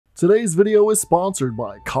Today's video is sponsored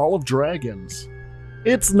by Call of Dragons.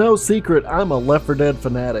 It's no secret I'm a Left 4 Dead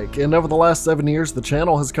fanatic, and over the last 7 years the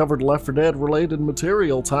channel has covered Left 4 Dead related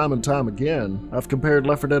material time and time again. I've compared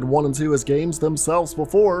Left 4 Dead 1 and 2 as games themselves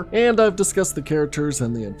before, and I've discussed the characters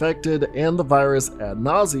and the infected and the virus ad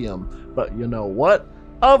nauseum. But you know what?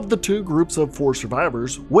 Of the two groups of 4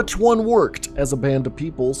 survivors, which one worked as a band of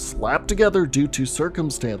people slapped together due to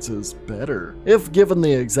circumstances better? If given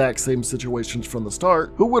the exact same situations from the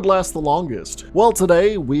start, who would last the longest? Well,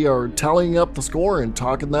 today we are tallying up the score and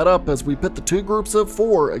talking that up as we pit the two groups of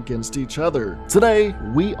 4 against each other. Today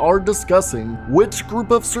we are discussing which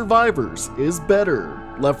group of survivors is better,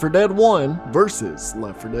 Left 4 Dead 1 versus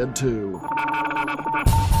Left 4 Dead 2.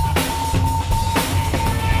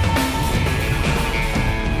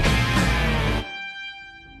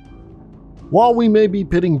 While we may be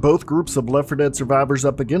pitting both groups of Left 4 Dead survivors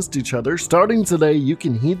up against each other, starting today you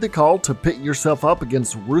can heed the call to pit yourself up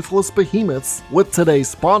against ruthless behemoths with today's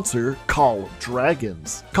sponsor, Call of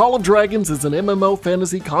Dragons. Call of Dragons is an MMO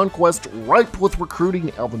fantasy conquest ripe with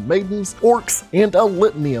recruiting elven maidens, orcs, and a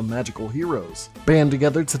litany of magical heroes. Band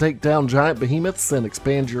together to take down giant behemoths and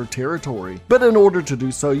expand your territory. But in order to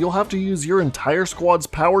do so, you'll have to use your entire squad's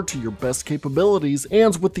power to your best capabilities,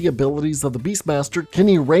 and with the abilities of the Beastmaster, can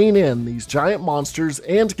you rein in these giant monsters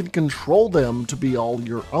and can control them to be all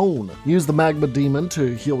your own. Use the Magma Demon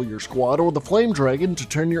to heal your squad or the Flame Dragon to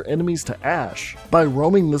turn your enemies to ash. By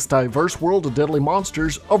roaming this diverse world of deadly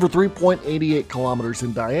monsters over 3.88 kilometers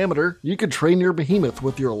in diameter, you can train your behemoth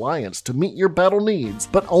with your alliance to meet your battle needs,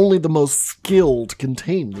 but only the most skilled can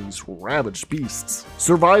tame these ravaged beasts.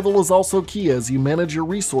 Survival is also key as you manage your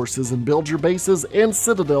resources and build your bases and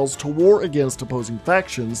citadels to war against opposing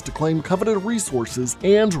factions to claim coveted resources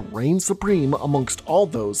and reign supreme amongst all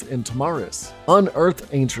those in Tamaris.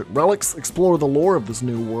 Unearth ancient relics, explore the lore of this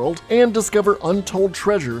new world, and discover untold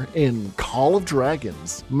treasure in Call of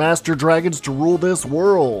Dragons. Master dragons to rule this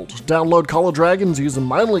world. Download Call of Dragons using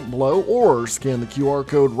my link below or scan the QR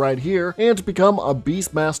code right here and become a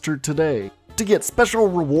Beastmaster today to get special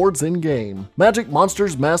rewards in-game. Magic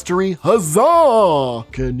Monsters Mastery, huzzah!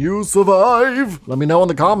 Can you survive? Let me know in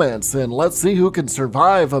the comments, and let's see who can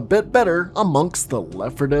survive a bit better amongst the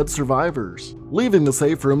Left 4 Dead survivors. Leaving the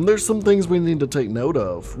safe room, there's some things we need to take note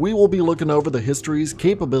of. We will be looking over the histories,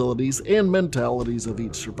 capabilities, and mentalities of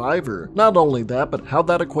each survivor. Not only that, but how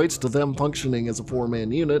that equates to them functioning as a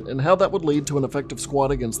 4-man unit, and how that would lead to an effective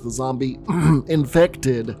squad against the zombie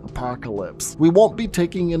infected apocalypse. We won't be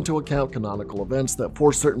taking into account canonical events that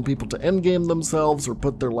force certain people to endgame themselves or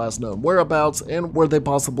put their last known whereabouts and where they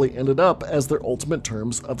possibly ended up as their ultimate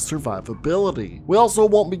terms of survivability. We also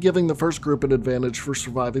won't be giving the first group an advantage for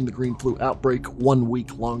surviving the green flu outbreak 1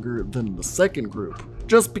 week longer than the second group.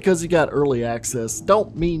 Just because you got early access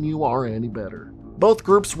don't mean you are any better. Both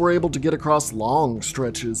groups were able to get across long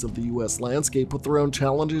stretches of the US landscape with their own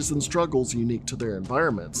challenges and struggles unique to their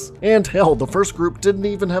environments. And hell, the first group didn't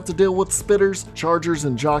even have to deal with spitters, chargers,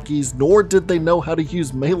 and jockeys, nor did they know how to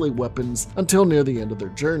use melee weapons until near the end of their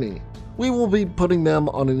journey. We will be putting them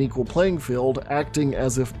on an equal playing field, acting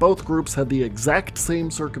as if both groups had the exact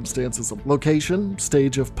same circumstances of location,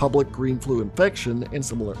 stage of public green flu infection, and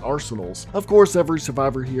similar arsenals. Of course, every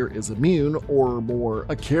survivor here is immune, or more,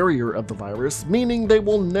 a carrier of the virus, meaning they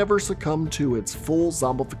will never succumb to its full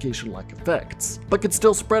zombification-like effects, but can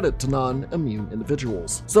still spread it to non-immune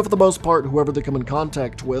individuals. So for the most part, whoever they come in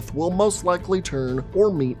contact with will most likely turn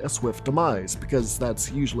or meet a swift demise, because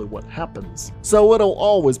that's usually what happens. So it'll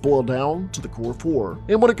always boil down to the core 4.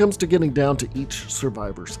 And when it comes to getting down to each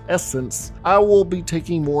survivor's essence, I will be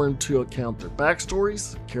taking more into account their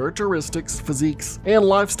backstories, characteristics, physiques, and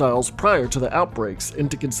lifestyles prior to the outbreaks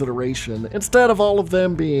into consideration, instead of all of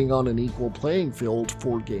them being on an equal playing field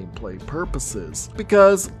for gameplay purposes.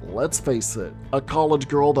 Because, let's face it, a college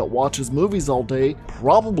girl that watches movies all day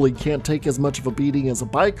probably can't take as much of a beating as a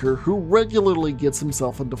biker who regularly gets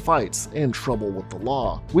himself into fights and trouble with the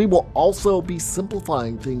law. We will also be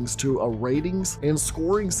simplifying things to a ratings and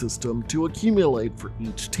scoring system to accumulate for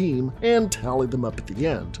each team and tally them up at the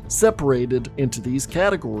end, separated into these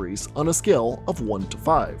categories on a scale of 1 to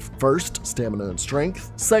 5. First, stamina and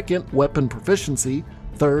strength. Second, weapon proficiency.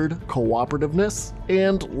 Third, cooperativeness.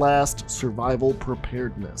 And last, survival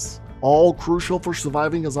preparedness. All crucial for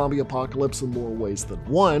surviving a zombie apocalypse in more ways than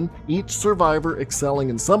one, each survivor excelling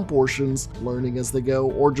in some portions, learning as they go,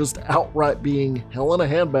 or just outright being hell in a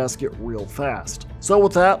handbasket real fast. So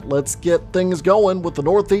with that, let's get things going with the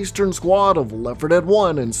Northeastern squad of Left 4 Dead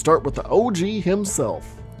 1 and start with the OG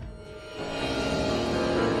himself.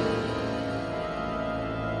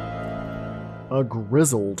 A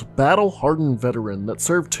grizzled, battle-hardened veteran that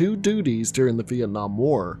served 2 duties during the Vietnam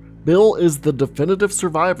War, Bill is the definitive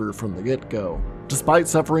survivor from the get-go. Despite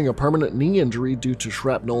suffering a permanent knee injury due to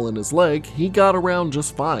shrapnel in his leg, he got around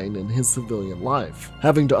just fine in his civilian life.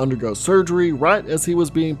 Having to undergo surgery right as he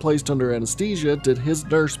was being placed under anesthesia did his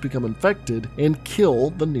nurse become infected and kill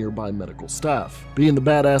the nearby medical staff. Being the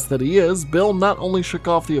badass that he is, Bill not only shook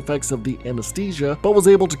off the effects of the anesthesia, but was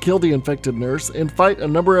able to kill the infected nurse and fight a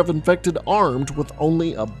number of infected armed with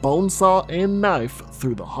only a bone saw and knife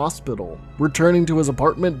through the hospital. Returning to his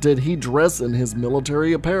apartment, did he dress in his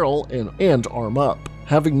military apparel and arm up.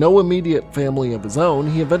 Having no immediate family of his own,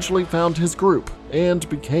 he eventually found his group and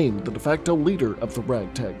became the de facto leader of the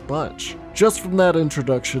ragtag bunch. Just from that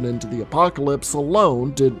introduction into the apocalypse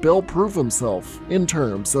alone did Bill prove himself in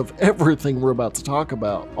terms of everything we're about to talk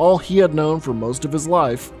about. All he had known for most of his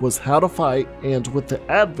life was how to fight, and with the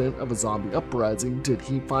advent of a zombie uprising did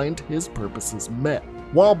he find his purposes met.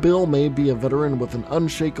 While Bill may be a veteran with an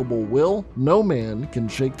unshakable will, no man can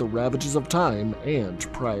shake the ravages of time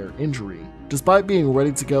and prior injury. Despite being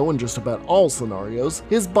ready to go in just about all scenarios,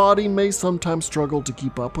 his body may sometimes struggle to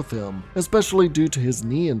keep up with him, especially due to his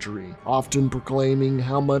knee injury, often proclaiming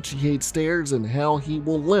how much he hates stairs and how he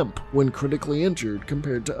will limp when critically injured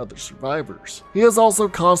compared to other survivors. He is also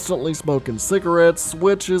constantly smoking cigarettes,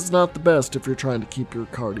 which is not the best if you're trying to keep your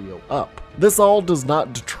cardio up. This all does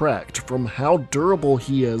not detract from how durable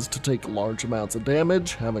he is to take large amounts of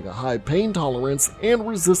damage, having a high pain tolerance, and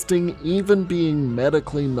resisting even being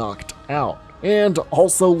medically knocked out. And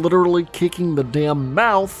also literally kicking the damn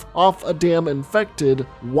mouth off a damn infected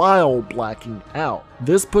while blacking out.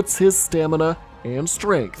 This puts his stamina and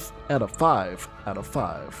strength at a 5 out of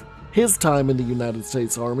 5. His time in the United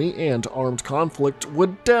States Army and armed conflict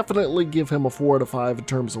would definitely give him a 4 out of 5 in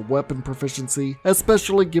terms of weapon proficiency,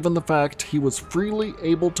 especially given the fact he was freely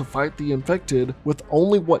able to fight the infected with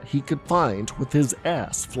only what he could find with his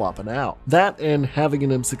ass flopping out. That and having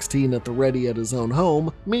an M16 at the ready at his own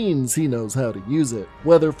home means he knows how to use it,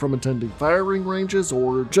 whether from attending firing ranges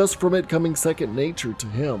or just from it coming second nature to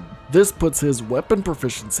him. This puts his weapon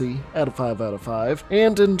proficiency at a 5 out of 5,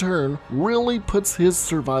 and in turn really puts his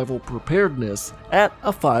survival preparedness at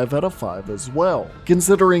a 5 out of 5 as well,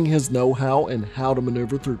 considering his know-how and how to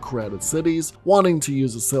maneuver through crowded cities, wanting to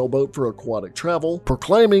use a sailboat for aquatic travel,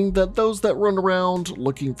 proclaiming that those that run around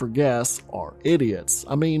looking for gas are idiots.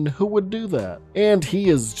 I mean, who would do that? And he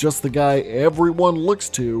is just the guy everyone looks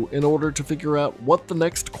to in order to figure out what the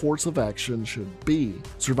next course of action should be.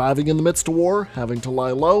 Surviving in the midst of war, having to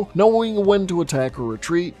lie low, knowing when to attack or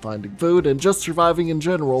retreat, finding food, and just surviving in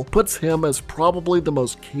general puts him as probably the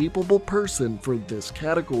most capable person for this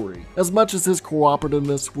category. As much as his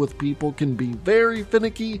cooperativeness with people can be very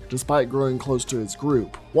finicky despite growing close to his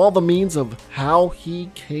group. While the means of how he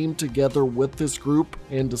came together with this group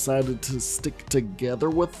and decided to stick together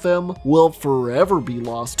with them will forever be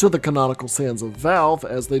lost to the canonical sands of Valve,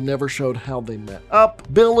 as they never showed how they met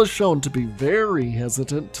up, Bill is shown to be very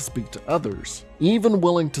hesitant to speak to others, even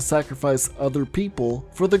willing to sacrifice other people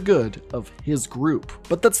for the good of his group.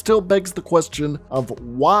 But that still begs the question of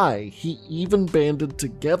why he even banded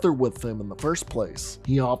together with them in the first place.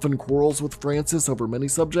 He often quarrels with Francis over many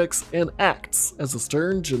subjects and acts as a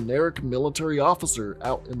stern, generic military officer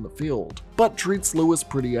out in the field, but treats Lewis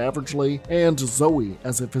pretty averagely and Zoey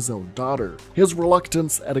as if his own daughter. His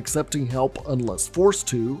reluctance at accepting help unless forced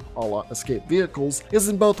to, a la escape vehicles, is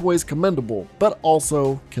in both ways commendable, but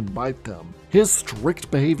also can bite them. His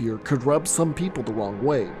strict behavior could rub some people the wrong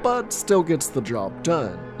way, but still gets the job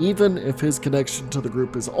done, even if his connection to the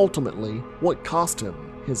group is ultimately what cost him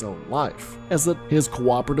his own life, as that his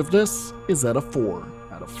cooperativeness is at a 4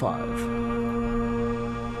 out of 5.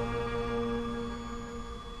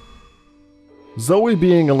 Zoey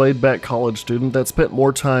being a laid-back college student that spent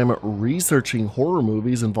more time researching horror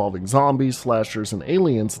movies involving zombies, slashers, and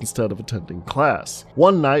aliens instead of attending class.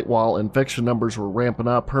 One night, while infection numbers were ramping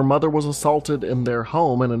up, her mother was assaulted in their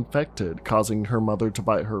home and infected, causing her mother to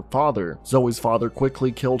bite her father. Zoey's father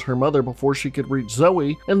quickly killed her mother before she could reach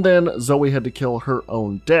Zoey, and then Zoey had to kill her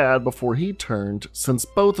own dad before he turned, since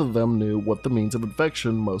both of them knew what the means of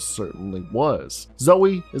infection most certainly was.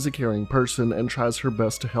 Zoey is a caring person and tries her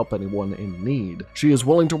best to help anyone in need. She is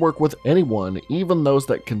willing to work with anyone, even those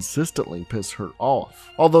that consistently piss her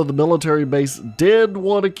off. Although the military base did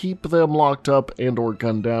want to keep them locked up and or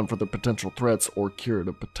gunned down for their potential threats or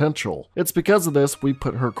curative potential. It's because of this we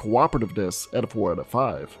put her cooperativeness at a 4 out of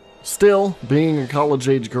 5. Still, being a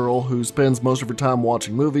college-age girl who spends most of her time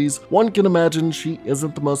watching movies, one can imagine she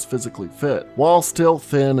isn't the most physically fit. While still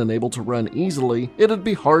thin and able to run easily, it'd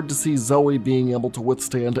be hard to see Zoey being able to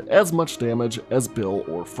withstand as much damage as Bill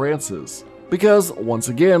or Francis. Because, once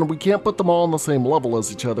again, we can't put them all on the same level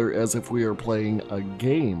as each other as if we are playing a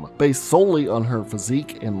game. Based solely on her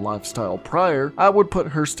physique and lifestyle prior, I would put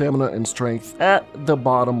her stamina and strength at the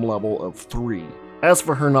bottom level of 3. As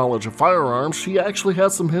for her knowledge of firearms, she actually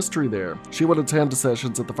has some history there. She would attend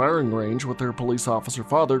sessions at the firing range with her police officer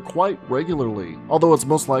father quite regularly, although it's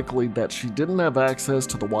most likely that she didn't have access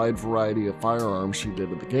to the wide variety of firearms she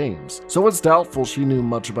did in the games, so it's doubtful she knew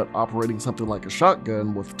much about operating something like a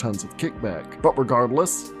shotgun with tons of kickback. But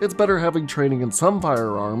regardless, it's better having training in some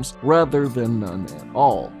firearms rather than none at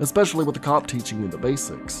all, especially with the cop teaching you the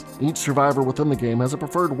basics. Each survivor within the game has a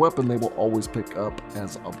preferred weapon they will always pick up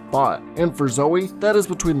as a bot, and for Zoey, that is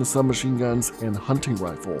between the submachine guns and hunting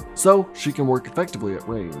rifle, so she can work effectively at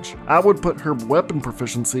range. I would put her weapon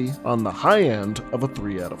proficiency on the high end of a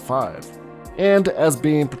 3 out of 5. And as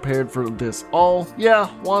being prepared for this all,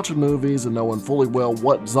 yeah, watching movies and knowing fully well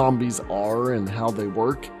what zombies are and how they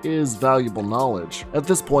work is valuable knowledge. At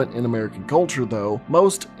this point in American culture though,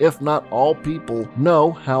 most, if not all people,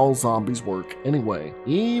 know how zombies work anyway,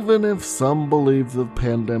 even if some believe the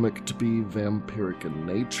pandemic to be vampiric in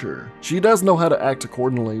nature. She does know how to act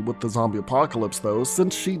accordingly with the zombie apocalypse though,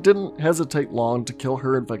 since she didn't hesitate long to kill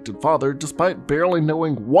her infected father despite barely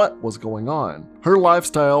knowing what was going on. Her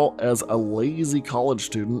lifestyle as a lazy college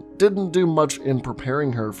student didn't do much in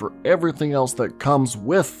preparing her for everything else that comes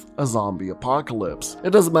with a zombie apocalypse. It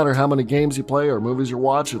doesn't matter how many games you play or movies you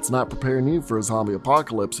watch, it's not preparing you for a zombie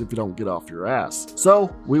apocalypse if you don't get off your ass.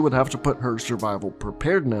 So we would have to put her survival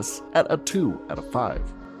preparedness at a 2 out of 5.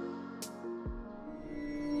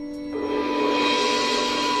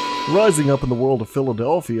 Rising up in the world of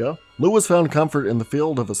Philadelphia, Lewis found comfort in the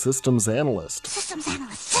field of a systems analyst. Systems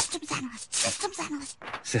analyst, systems analyst, systems analyst.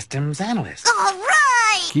 Systems analyst. All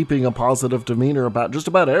right! Keeping a positive demeanor about just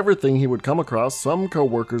about everything he would come across, some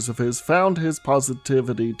co-workers of his found his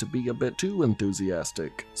positivity to be a bit too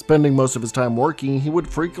enthusiastic. Spending most of his time working, he would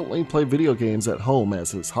frequently play video games at home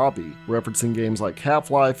as his hobby, referencing games like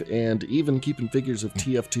Half-Life and even keeping figures of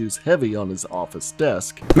TF2's Heavy on his office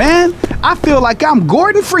desk. Man, I feel like I'm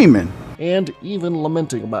Gordon Freeman. And even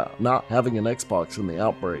lamenting about not having an Xbox in the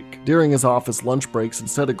outbreak. During his office lunch breaks,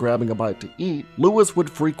 instead of grabbing a bite to eat, Lewis would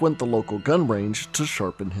frequent the local gun range to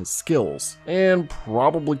sharpen his skills, and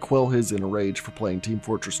probably quell his inner rage for playing Team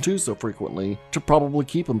Fortress 2 so frequently to probably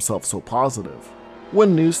keep himself so positive.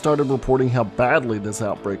 When news started reporting how badly this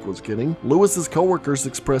outbreak was getting, Lewis's coworkers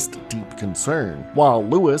expressed deep concern, while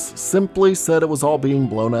Lewis simply said it was all being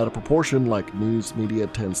blown out of proportion like news media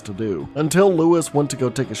tends to do. Until Lewis went to go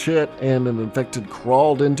take a shit and an infected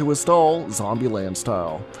crawled into his stall, Zombieland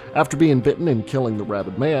style. After being bitten and killing the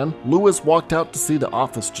rabid man, Lewis walked out to see the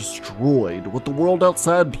office destroyed, with the world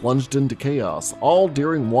outside plunged into chaos, all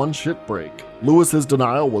during one shit break. Lewis's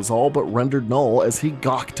denial was all but rendered null as he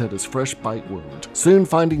gawked at his fresh bite wound. Soon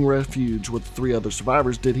finding refuge with 3 other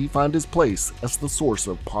survivors did he find his place as the source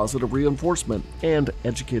of positive reinforcement and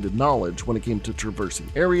educated knowledge when it came to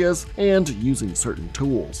traversing areas and using certain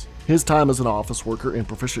tools. His time as an office worker and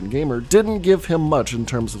proficient gamer didn't give him much in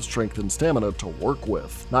terms of strength and stamina to work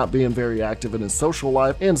with. Not being very active in his social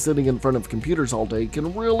life and sitting in front of computers all day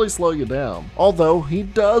can really slow you down. Although he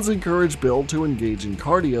does encourage Bill to engage in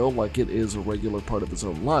cardio like it is a regular part of his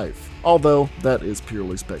own life. Although that is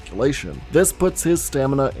purely speculation. This puts his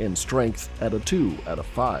stamina and strength at a 2 out of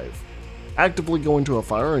 5. Actively going to a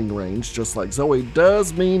firing range, just like Zoey,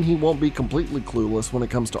 does mean he won't be completely clueless when it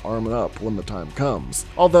comes to arming up when the time comes.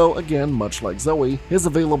 Although, again, much like Zoey, his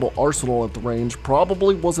available arsenal at the range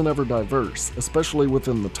probably wasn't ever diverse, especially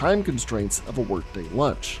within the time constraints of a workday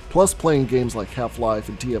lunch. Plus, playing games like Half-Life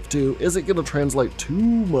and TF2 isn't going to translate too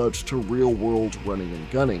much to real-world running and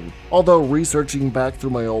gunning. Although researching back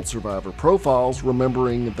through my old Survivor profiles,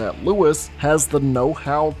 remembering that Lewis has the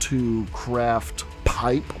know-how to craft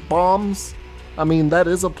pipe bombs? I mean, that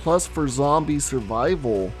is a plus for zombie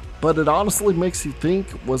survival, but it honestly makes you think,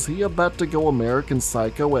 was he about to go American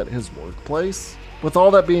Psycho at his workplace? With all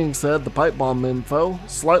that being said, the pipe bomb info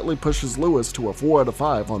slightly pushes Lewis to a 4 out of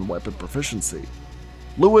 5 on weapon proficiency.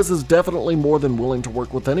 Lewis is definitely more than willing to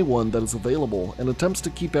work with anyone that is available and attempts to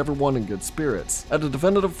keep everyone in good spirits. At a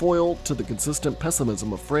definitive foil to the consistent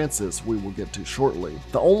pessimism of Francis we will get to shortly,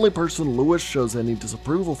 the only person Lewis shows any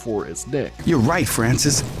disapproval for is Nick. You're right,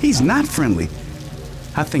 Francis. He's not friendly.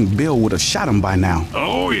 I think Bill would have shot him by now.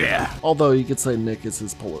 Oh yeah. Although you could say Nick is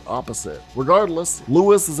his polar opposite. Regardless,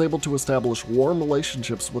 Lewis is able to establish warm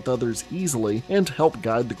relationships with others easily and help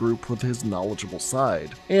guide the group with his knowledgeable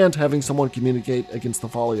side. And having someone communicate against the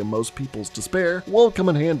folly of most people's despair will come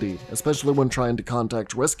in handy, especially when trying to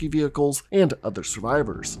contact rescue vehicles and other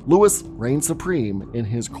survivors. Lewis reigns supreme in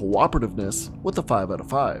his cooperativeness with a 5 out of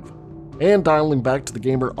 5. And dialing back to the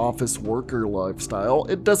gamer office worker lifestyle,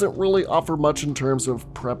 it doesn't really offer much in terms of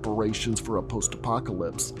preparations for a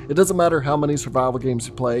post-apocalypse. It doesn't matter how many survival games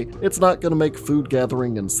you play, it's not going to make food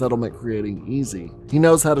gathering and settlement creating easy. He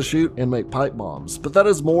knows how to shoot and make pipe bombs, but that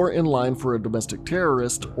is more in line for a domestic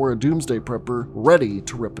terrorist or a doomsday prepper ready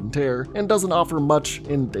to rip and tear, and doesn't offer much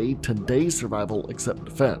in day-to-day survival except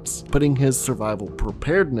defense, putting his survival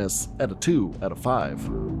preparedness at a 2 out of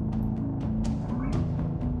 5.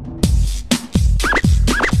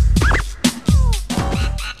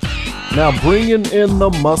 Now bringing in the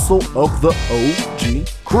muscle of the OG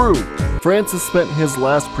crew. Francis spent his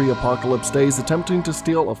last pre-apocalypse days attempting to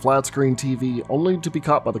steal a flat-screen TV, only to be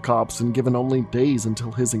caught by the cops and given only days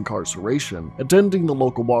until his incarceration. Attending the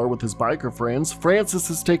local bar with his biker friends, Francis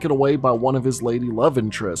is taken away by one of his lady love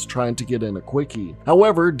interests trying to get in a quickie.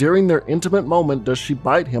 However, during their intimate moment does she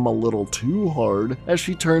bite him a little too hard as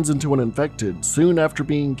she turns into an infected soon after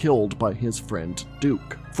being killed by his friend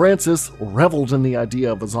Duke. Francis reveled in the idea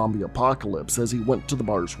of a zombie apocalypse as he went to the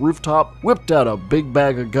bar's rooftop, whipped out a big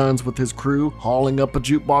bag of guns with his crew, hauling up a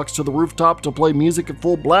jukebox to the rooftop to play music at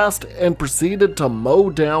full blast, and proceeded to mow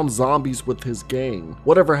down zombies with his gang.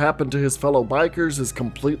 Whatever happened to his fellow bikers is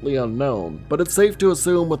completely unknown, but it's safe to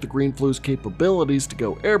assume with the Green Flu's capabilities to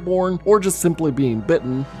go airborne, or just simply being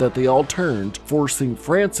bitten, that they all turned, forcing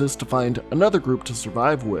Francis to find another group to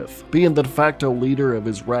survive with. Being the de facto leader of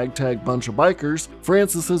his ragtag bunch of bikers,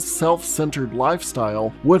 Francis' self-centered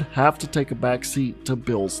lifestyle would have to take a backseat to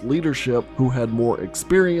Bill's leadership, who had more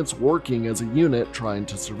experience working as a unit trying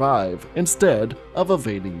to survive, instead of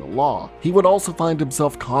evading the law. He would also find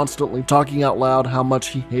himself constantly talking out loud how much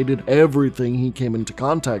he hated everything he came into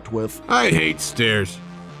contact with. I hate stairs.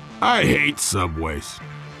 I hate subways.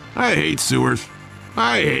 I hate sewers.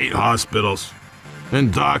 I hate hospitals.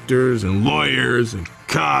 And doctors and lawyers and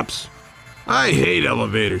cops. I hate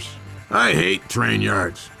elevators. I hate train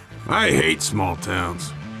yards. I hate small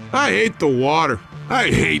towns. I hate the water. I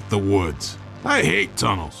hate the woods. I hate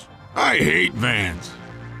tunnels. I hate vans.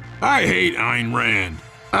 I hate Ayn Rand.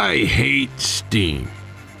 I hate steam.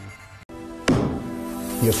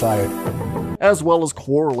 You're fired. As well as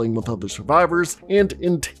quarreling with other survivors and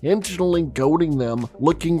intentionally goading them,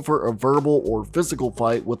 looking for a verbal or physical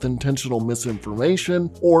fight with intentional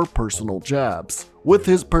misinformation or personal jabs. With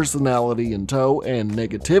his personality in tow and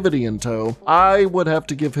negativity in tow, I would have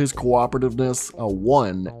to give his cooperativeness a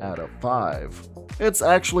 1 out of 5. It's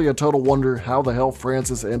actually a total wonder how the hell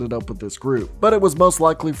Francis ended up with this group, but it was most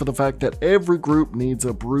likely for the fact that every group needs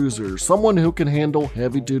a bruiser, someone who can handle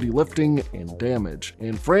heavy-duty lifting and damage,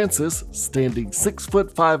 and Francis, standing 6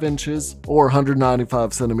 foot 5 inches or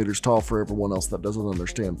 195 centimeters tall for everyone else that doesn't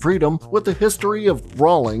understand freedom, with a history of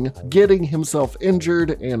brawling, getting himself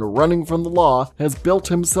injured, and running from the law, has built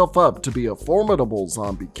himself up to be a formidable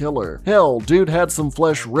zombie killer. Hell, dude had some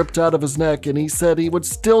flesh ripped out of his neck and he said he would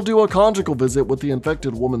still do a conjugal visit with the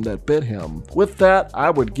infected woman that bit him. With that, I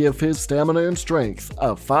would give his stamina and strength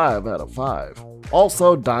a 5 out of 5.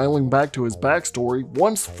 Also, dialing back to his backstory,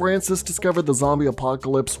 once Francis discovered the zombie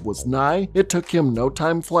apocalypse was nigh, it took him no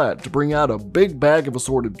time flat to bring out a big bag of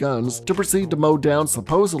assorted guns to proceed to mow down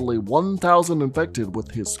supposedly 1,000 infected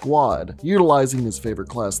with his squad, utilizing his favorite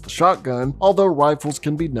class, the shotgun, although rifles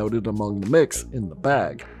can be noted among the mix in the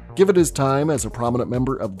bag. Given his time as a prominent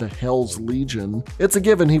member of the Hell's Legion, it's a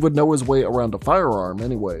given he would know his way around a firearm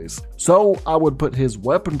anyways, so I would put his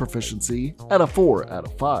weapon proficiency at a 4 out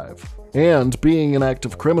of 5. And being an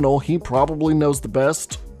active criminal, he probably knows the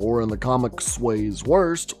best, or in the comics way's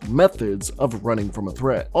worst, methods of running from a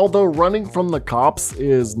threat. Although running from the cops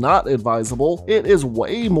is not advisable, it is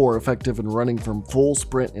way more effective in running from full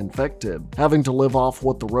sprint infected. Having to live off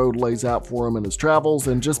what the road lays out for him in his travels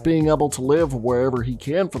and just being able to live wherever he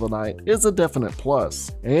can for the night is a definite plus.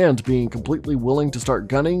 And being completely willing to start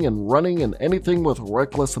gunning and running and anything with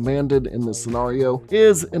reckless abandon in this scenario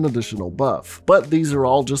is an additional buff. But these are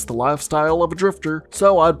all just the lifestyle of a drifter,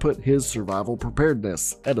 so I'd put his survival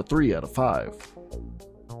preparedness at a 3 out of 5.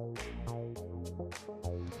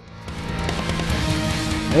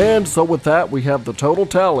 And so with that, we have the total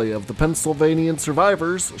tally of the Pennsylvanian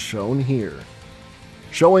survivors shown here.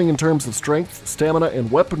 Showing in terms of strength, stamina,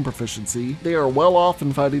 and weapon proficiency, they are well off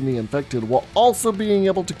in fighting the infected while also being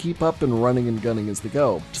able to keep up and running and gunning as they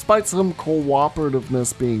go. Despite some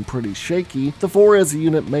cooperativeness being pretty shaky, the 4 as a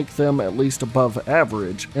unit make them at least above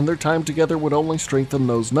average, and their time together would only strengthen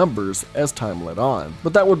those numbers as time led on.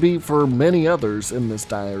 But that would be for many others in this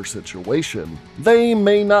dire situation. They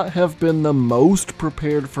may not have been the most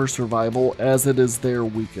prepared for survival as it is their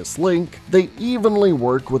weakest link. They evenly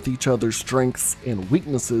work with each other's strengths and weaknesses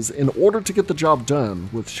weaknesses in order to get the job done,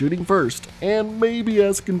 with shooting first and maybe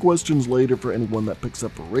asking questions later for anyone that picks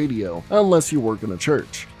up a radio, unless you work in a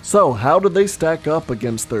church. So how do they stack up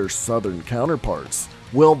against their southern counterparts?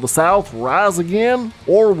 Will the South rise again?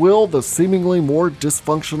 Or will the seemingly more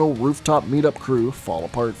dysfunctional rooftop meetup crew fall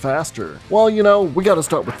apart faster? Well, you know, we gotta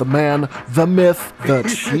start with the man, the myth, the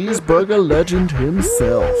cheeseburger legend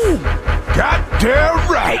himself.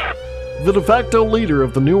 Goddamn right! The de facto leader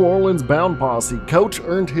of the New Orleans-bound posse, Coach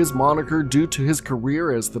earned his moniker due to his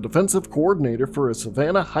career as the defensive coordinator for a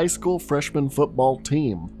Savannah High School freshman football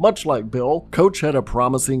team. Much like Bill, Coach had a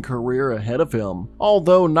promising career ahead of him.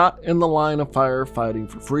 Although not in the line of fire fighting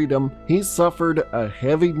for freedom, he suffered a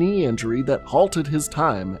heavy knee injury that halted his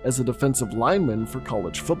time as a defensive lineman for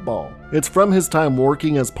college football. It's from his time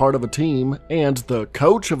working as part of a team and the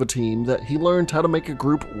coach of a team that he learned how to make a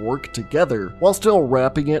group work together, while still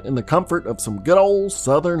wrapping it in the comfort of some good old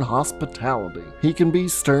Southern hospitality. He can be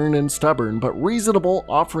stern and stubborn, but reasonable,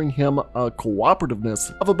 offering him a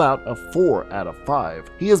cooperativeness of about a 4 out of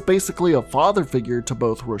 5. He is basically a father figure to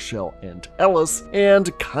both Rochelle and Ellis,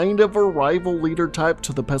 and kind of a rival leader type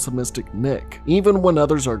to the pessimistic Nick. Even when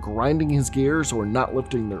others are grinding his gears or not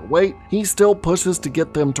lifting their weight, he still pushes to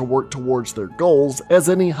get them to work towards their goals, as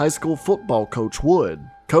any high school football coach would.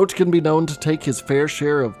 Coach can be known to take his fair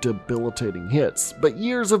share of debilitating hits, but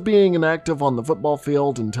years of being inactive on the football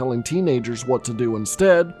field and telling teenagers what to do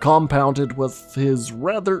instead, compounded with his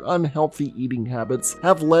rather unhealthy eating habits,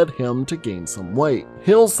 have led him to gain some weight.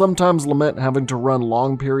 He'll sometimes lament having to run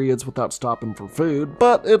long periods without stopping for food,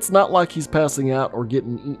 but it's not like he's passing out or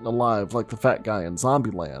getting eaten alive like the fat guy in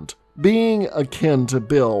Zombieland. Being akin to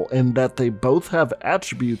Bill in that they both have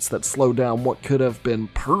attributes that slow down what could have been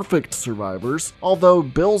perfect survivors, although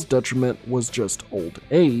Bill's detriment was just old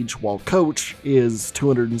age, while Coach is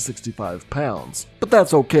 265 pounds. But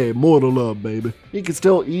that's okay, more to love, baby. He can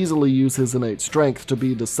still easily use his innate strength to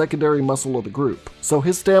be the secondary muscle of the group, so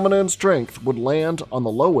his stamina and strength would land on the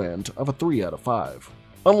low end of a 3 out of 5.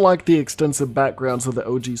 Unlike the extensive backgrounds of the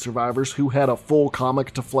OG survivors who had a full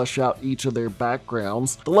comic to flesh out each of their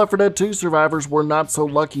backgrounds, the Left 4 Dead 2 survivors were not so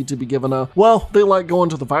lucky to be given a, well, they like going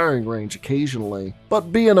to the firing range occasionally.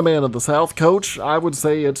 But being a man of the South, Coach, I would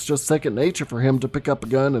say it's just second nature for him to pick up a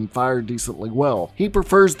gun and fire decently well. He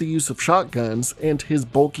prefers the use of shotguns, and his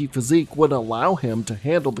bulky physique would allow him to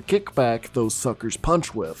handle the kickback those suckers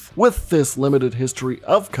punch with. With this limited history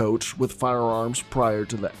of Coach with firearms prior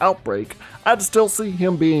to the outbreak, I'd still see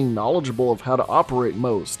him being knowledgeable of how to operate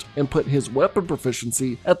most, and put his weapon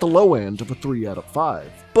proficiency at the low end of a 3 out of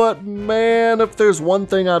 5. But man, if there's one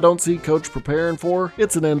thing I don't see Coach preparing for,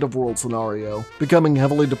 it's an end-of-world scenario. Becoming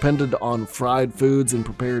heavily dependent on fried foods and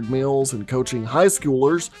prepared meals and coaching high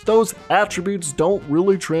schoolers, those attributes don't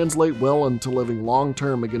really translate well into living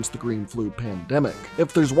long-term against the green flu pandemic.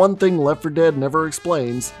 If there's one thing Left 4 Dead never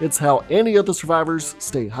explains, it's how any of the survivors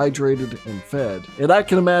stay hydrated and fed. And I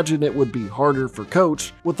can imagine it would be harder for Coach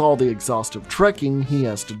with all the exhaustive trekking he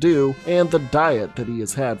has to do and the diet that he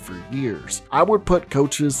has had for years. I would put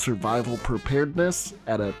Coach's survival preparedness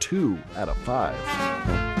at a 2 out of 5.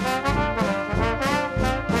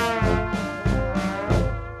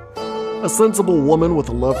 A sensible woman with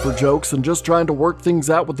a love for jokes and just trying to work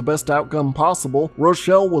things out with the best outcome possible,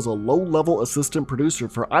 Rochelle was a low-level assistant producer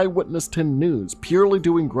for Eyewitness 10 News, purely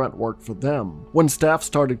doing grunt work for them. When staff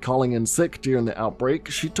started calling in sick during the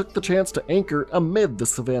outbreak, she took the chance to anchor amid the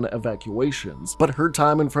Savannah evacuations, but her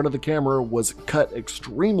time in front of the camera was cut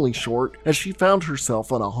extremely short as she found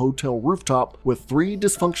herself on a hotel rooftop with 3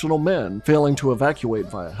 dysfunctional men failing to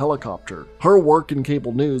evacuate via helicopter. Her work in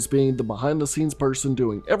cable news, being the behind-the-scenes person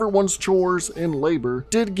doing everyone's chores and labor,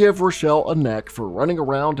 did give Rochelle a knack for running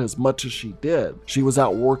around as much as she did. She was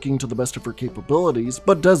out working to the best of her capabilities,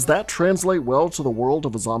 but does that translate well to the world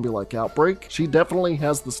of a zombie-like outbreak? She definitely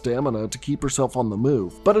has the stamina to keep herself on the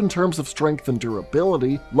move, but in terms of strength and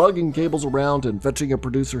durability, lugging cables around and fetching a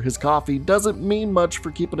producer his coffee doesn't mean much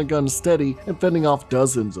for keeping a gun steady and fending off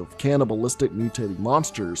dozens of cannibalistic mutating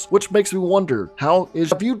monsters, which makes me wonder, have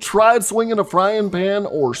you tried swinging a frying pan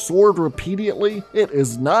or sword repeatedly? It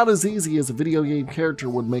is not as easy as a video game character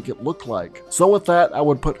would make it look like. So with that, I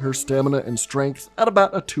would put her stamina and strength at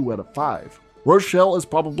about a 2 out of 5. Rochelle is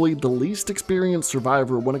probably the least experienced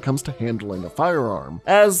survivor when it comes to handling a firearm,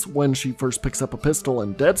 as when she first picks up a pistol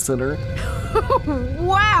in Dead Center,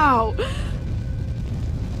 Wow!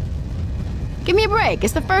 Give me a break.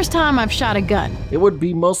 It's the first time I've shot a gun. It would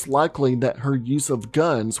be most likely that her use of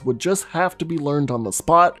guns would just have to be learned on the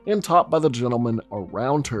spot and taught by the gentlemen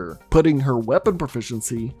around her, putting her weapon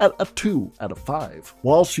proficiency at a 2 out of 5.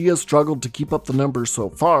 While she has struggled to keep up the numbers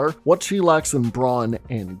so far, what she lacks in brawn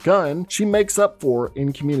and gun, she makes up for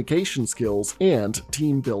in communication skills and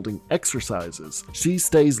team building exercises. She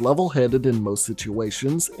stays level-headed in most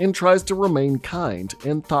situations and tries to remain kind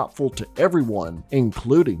and thoughtful to everyone,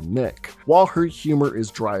 including Nick. While her humor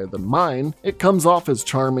is drier than mine, it comes off as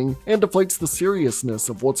charming and deflates the seriousness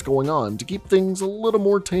of what's going on to keep things a little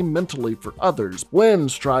more tame mentally for others. When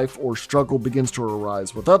strife or struggle begins to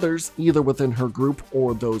arise with others, either within her group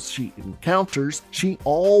or those she encounters, she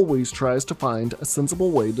always tries to find a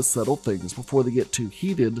sensible way to settle things before they get too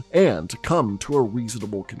heated and come to a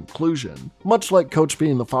reasonable conclusion. Much like Coach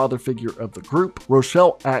being the father figure of the group,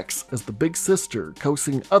 Rochelle acts as the big sister,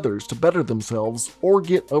 coaxing others to better themselves or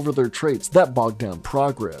get over their traits that bog down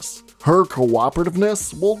progress. Her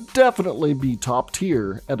cooperativeness will definitely be top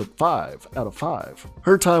tier at a 5 out of 5.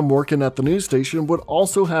 Her time working at the news station would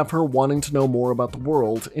also have her wanting to know more about the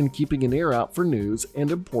world and keeping an ear out for news and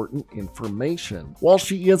important information. While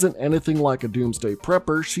she isn't anything like a doomsday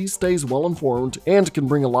prepper, she stays well informed and can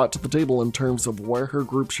bring a lot to the table in terms of where her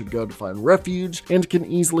group should go to find refuge and can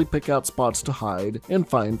easily pick out spots to hide and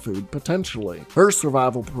find food potentially. Her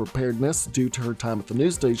survival preparedness due to her time at the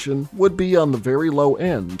news station would be on the very low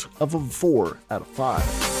end of a 4 out of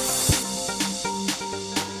 5.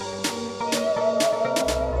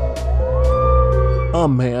 A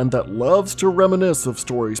man that loves to reminisce of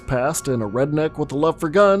stories past and a redneck with a love for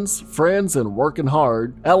guns, friends, and working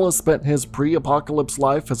hard, Ellis spent his pre-apocalypse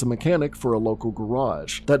life as a mechanic for a local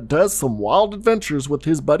garage that does some wild adventures with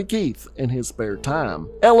his buddy Keith in his spare time.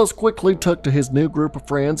 Ellis quickly took to his new group of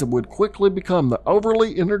friends and would quickly become the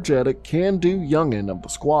overly energetic, can-do youngin' of the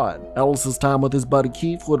squad. Ellis's time with his buddy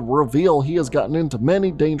Keith would reveal he has gotten into many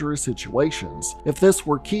dangerous situations. If this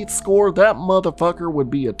were Keith's score, that motherfucker would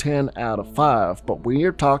be a 10 out of 5, but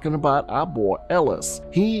we're talking about our boy Ellis.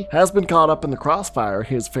 He has been caught up in the crossfire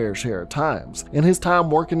his fair share of times, and his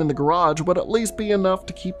time working in the garage would at least be enough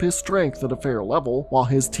to keep his strength at a fair level, while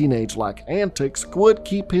his teenage-like antics would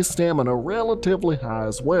keep his stamina relatively high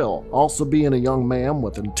as well. Also being a young man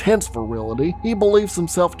with intense virility, he believes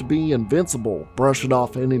himself to be invincible, brushing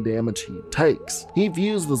off any damage he takes. He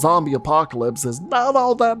views the zombie apocalypse as not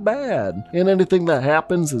all that bad, and anything that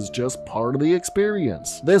happens is just part of the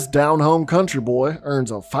experience. This down-home country boy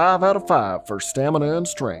earns a 5 out of 5 for stamina and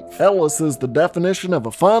strength. Ellis is the definition of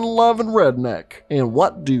a fun-loving redneck. And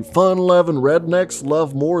what do fun-loving rednecks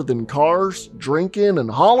love more than cars, drinking,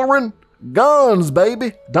 and hollering? Guns,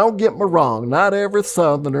 baby! Don't get me wrong, not every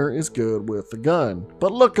southerner is good with a gun.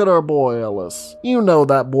 But look at our boy Ellis. You know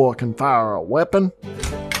that boy can fire a weapon.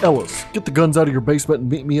 Ellis, get the guns out of your basement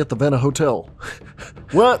and meet me at the Vanna Hotel.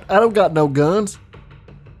 What? I don't got no guns.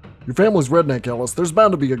 Your family's redneck, Ellis. There's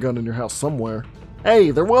bound to be a gun in your house somewhere.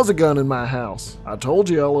 Hey, there was a gun in my house. I told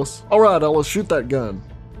you, Ellis. Alright, Ellis, shoot that gun.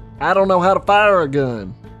 I don't know how to fire a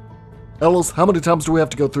gun. Ellis, how many times do we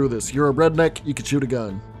have to go through this? You're a redneck, you can shoot a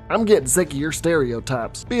gun. I'm getting sick of your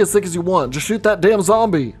stereotypes. Be as sick as you want, just shoot that damn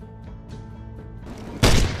zombie.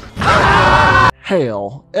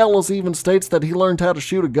 Hell, Ellis even states that he learned how to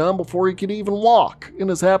shoot a gun before he could even walk,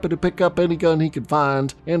 and is happy to pick up any gun he can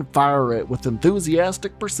find and fire it with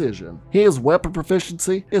enthusiastic precision. His weapon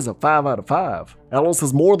proficiency is a 5 out of 5. Ellis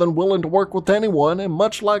is more than willing to work with anyone, and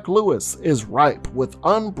much like Lewis, is ripe with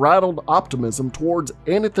unbridled optimism towards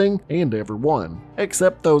anything and everyone,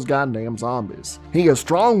 except those goddamn zombies. He is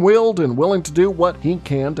strong-willed and willing to do what he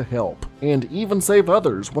can to help, and even save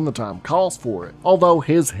others when the time calls for it. Although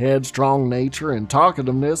his headstrong nature and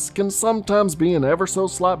talkativeness can sometimes be an ever so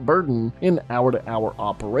slight burden in hour-to-hour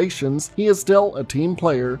operations, he is still a team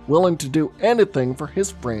player willing to do anything for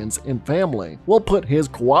his friends and family. We'll put his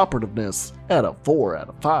cooperativeness at a 4 out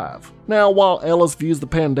of 5. Now, while Ellis views the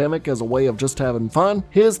pandemic as a way of just having fun,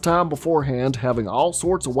 his time beforehand having all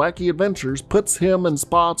sorts of wacky adventures puts him in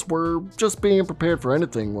spots where just being prepared for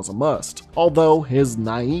anything was a must. Although his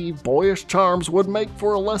naive, boyish charms would make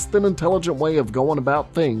for a less than intelligent way of going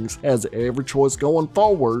about things, as every choice going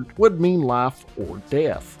forward would mean life or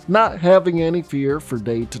death. Not having any fear for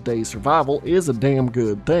day-to-day survival is a damn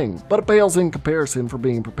good thing, but it pales in comparison for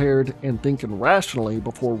being prepared and thinking rationally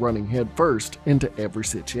before running headfirst into every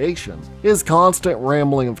situation. His constant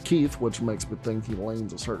rambling of Keith, which makes me think he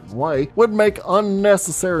leans a certain way, would make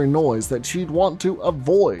unnecessary noise that she'd want to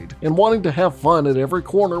avoid, and wanting to have fun at every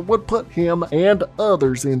corner would put him and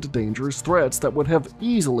others into dangerous threats that would have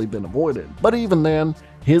easily been avoided. But even then,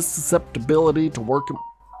 his susceptibility to working...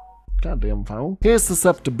 Goddamn phone. His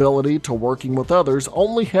susceptibility to working with others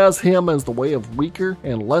only has him as the way of weaker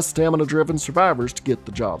and less stamina-driven survivors to get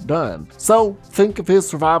the job done. So think of his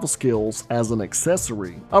survival skills as an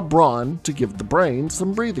accessory, a brawn to give the brain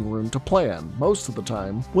some breathing room to plan, most of the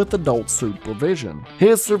time with adult supervision.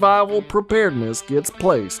 His survival preparedness gets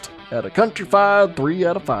placed at a countrified 3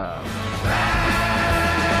 out of 5.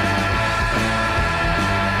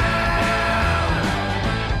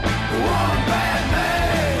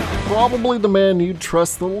 Probably the man you'd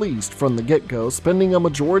trust the least from the get-go, spending a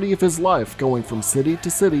majority of his life going from city to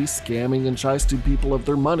city scamming and shysting people of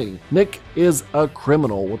their money. Nick is a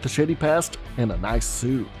criminal with a shady past and a nice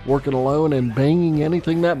suit. Working alone and banging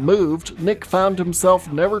anything that moved, Nick found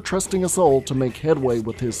himself never trusting a soul to make headway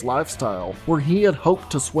with his lifestyle, where he had hoped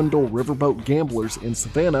to swindle riverboat gamblers in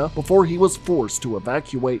Savannah before he was forced to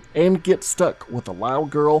evacuate and get stuck with a loud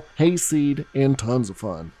girl, hayseed, and tons of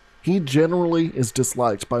fun. He generally is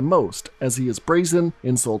disliked by most, as he is brazen,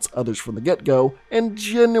 insults others from the get-go, and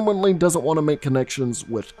genuinely doesn't want to make connections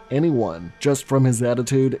with anyone. Just from his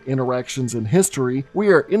attitude, interactions, and history, we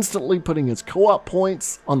are instantly putting his co-op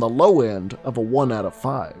points on the low end of a 1 out of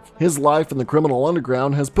 5. His life in the criminal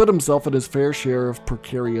underground has put himself in his fair share of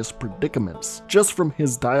precarious predicaments. Just from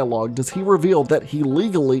his dialogue does he reveal that he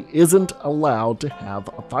legally isn't allowed to have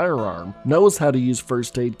a firearm, knows how to use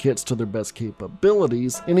first aid kits to their best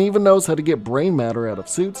capabilities, and even knows how to get brain matter out of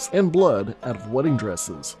suits and blood out of wedding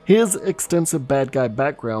dresses. His extensive bad guy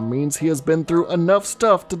background means he has been through enough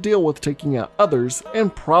stuff to deal with taking out others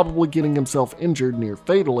and probably getting himself injured near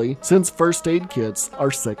fatally, since first aid kits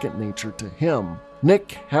are second nature to him.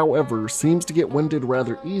 Nick, however, seems to get winded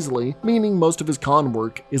rather easily, meaning most of his con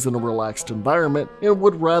work is in a relaxed environment and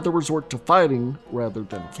would rather resort to fighting rather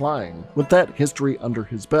than flying. With that history under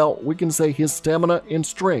his belt, we can say his stamina and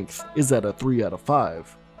strength is at a 3 out of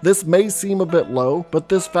 5. This may seem a bit low, but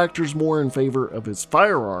this factors more in favor of his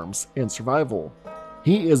firearms and survival.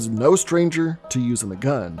 He is no stranger to using a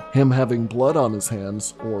gun. Him having blood on his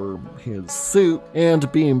hands, or his suit,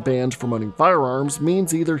 and being banned from owning firearms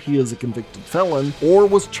means either he is a convicted felon or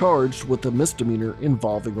was charged with a misdemeanor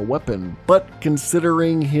involving a weapon. But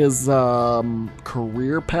considering his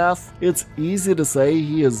career path, it's easy to say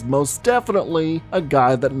he is most definitely a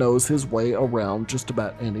guy that knows his way around just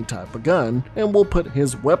about any type of gun, and will put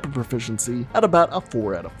his weapon proficiency at about a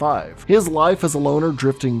 4 out of 5. His life as a loner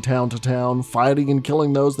drifting town to town, fighting and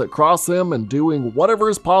killing those that cross him and doing whatever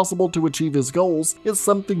is possible to achieve his goals is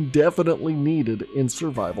something definitely needed in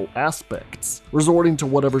survival aspects. Resorting to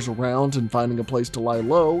whatever's around and finding a place to lie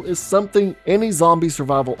low is something any zombie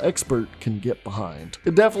survival expert can get behind.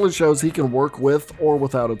 It definitely shows he can work with or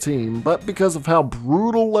without a team, but because of how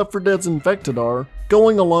brutal Left 4 Dead's infected are,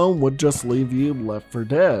 going alone would just leave you left for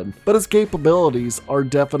dead. But his capabilities are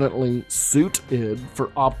definitely suited for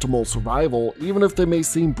optimal survival, even if they may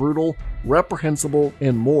seem brutal, reprehensible,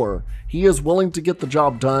 and more. He is willing to get the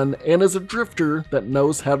job done and is a drifter that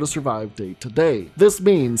knows how to survive day to day. This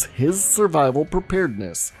means his survival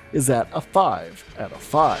preparedness is at a 5 out of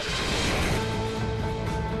 5.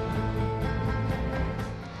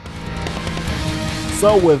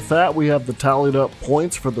 So with that, we have the tallied up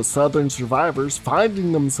points for the Southern survivors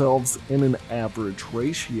finding themselves in an average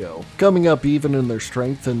ratio, coming up even in their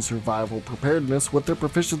strength and survival preparedness, with their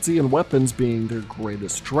proficiency in weapons being their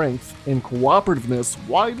greatest strength, and cooperativeness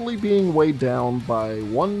widely being weighed down by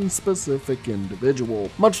one specific individual.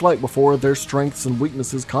 Much like before, their strengths and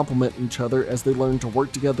weaknesses complement each other as they learn to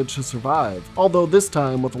work together to survive, although this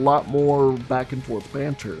time with a lot more back and forth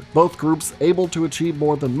banter. Both groups able to achieve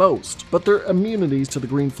more than most, but their immunities to the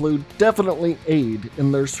green flu definitely aid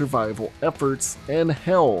in their survival efforts, and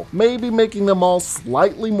hell, maybe making them all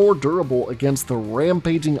slightly more durable against the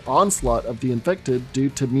rampaging onslaught of the infected due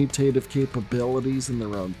to mutative capabilities in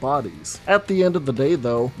their own bodies. At the end of the day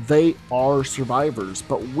though, they are survivors,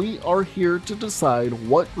 but we are here to decide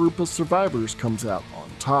what group of survivors comes out on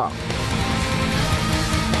top.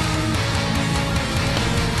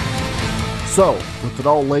 So, with it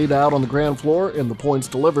all laid out on the ground floor and the points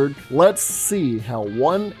delivered, let's see how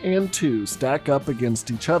 1 and 2 stack up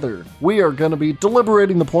against each other. We are going to be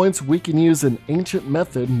deliberating the points. We can use an ancient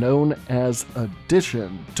method known as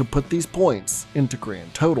addition to put these points into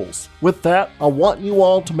grand totals. With that, I want you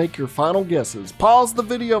all to make your final guesses. Pause the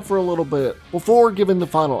video for a little bit. Before giving the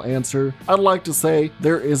final answer, I'd like to say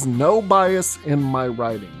there is no bias in my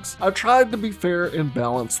writings. I tried to be fair and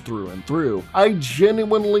balanced through and through. I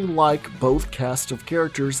genuinely like both cast of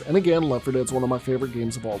characters, and again, Left 4 Dead's one of my favorite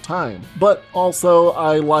games of all time. But also,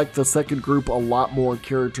 I like the second group a lot more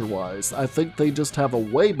character-wise. I think they just have a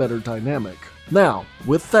way better dynamic. Now,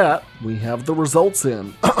 with that, we have the results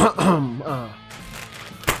in.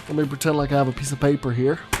 Let me pretend like I have a piece of paper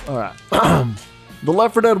here. All right. The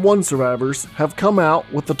Left 4 Dead 1 survivors have come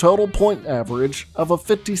out with a total point average of a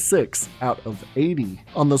 56 out of 80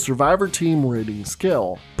 on the survivor team rating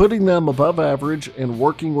scale, putting them above average and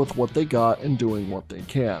working with what they got and doing what they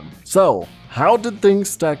can. So, how did things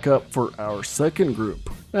stack up for our second group?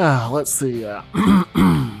 Let's see.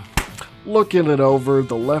 Looking it over,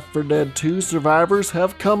 the Left 4 Dead 2 survivors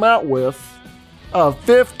have come out with a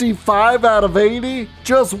 55 out of 80,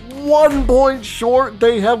 just 1 point short.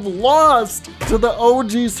 They have lost to the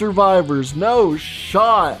OG survivors. No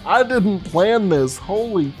shot. I didn't plan this.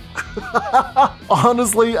 Holy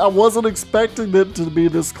honestly, I wasn't expecting it to be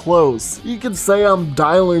this close. You can say I'm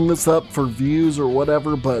dialing this up for views or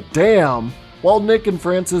whatever, but damn. While Nick and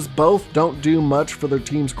Francis both don't do much for their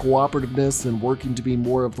team's cooperativeness and working to be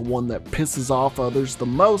more of the one that pisses off others the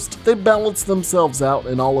most, they balance themselves out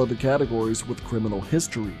in all other categories with criminal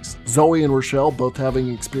histories. Zoey and Rochelle both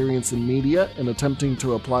having experience in media and attempting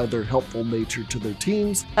to apply their helpful nature to their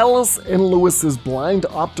teams. Ellis and Lewis's blind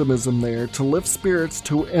optimism there to lift spirits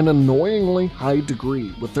to an annoyingly high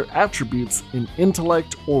degree with their attributes in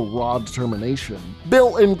intellect or raw determination.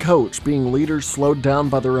 Bill and Coach being leaders slowed down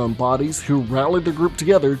by their own bodies who rallied the group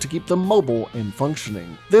together to keep them mobile and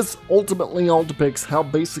functioning. This ultimately all depicts how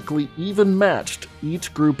basically even matched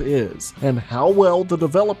each group is, and how well the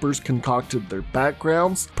developers concocted their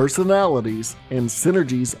backgrounds, personalities, and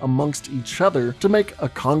synergies amongst each other to make a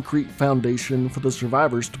concrete foundation for the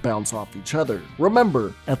survivors to bounce off each other.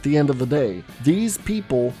 Remember, at the end of the day, these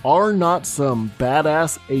people are not some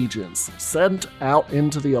badass agents sent out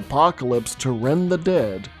into the apocalypse to rend the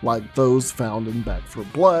dead like those found in Back 4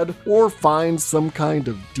 Blood, or find some kind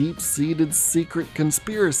of deep-seated secret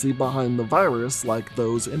conspiracy behind the virus like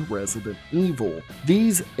those in Resident Evil.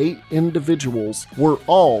 These 8 individuals were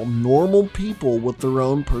all normal people with their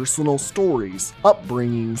own personal stories,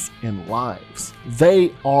 upbringings, and lives.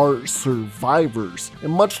 They are survivors,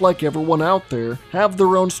 and much like everyone out there, have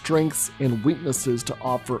their own strengths and weaknesses to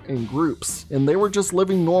offer in groups, and they were just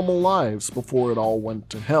living normal lives before it all went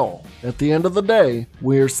to hell. At the end of the day,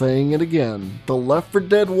 we're saying it again, the Left 4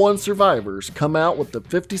 Dead 1 survivors come out with the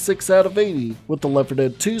 56 out of 80, with the Left 4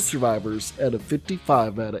 Dead 2 survivors at a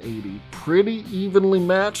 55 out of 80. Pretty evenly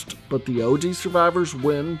matched, but the OG survivors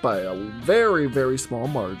win by a very, very small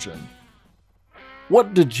margin.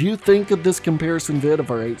 What did you think of this comparison vid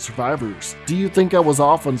of our 8 survivors? Do you think I was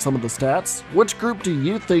off on some of the stats? Which group do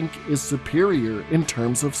you think is superior in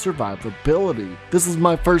terms of survivability? This is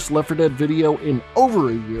my first Left 4 Dead video in over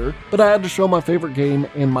a year, but I had to show my favorite game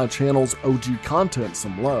and my channel's OG content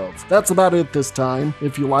some love. That's about it this time.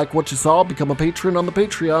 If you like what you saw, become a patron on the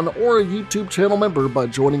Patreon or a YouTube channel member by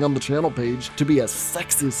joining on the channel page to be a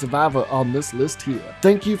sexy survivor on this list here.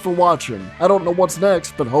 Thank you for watching. I don't know what's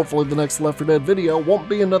next, but hopefully the next Left 4 Dead video won't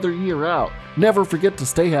be another year out. Never forget to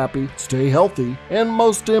stay happy, stay healthy, and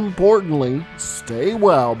most importantly, stay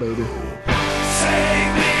well, baby.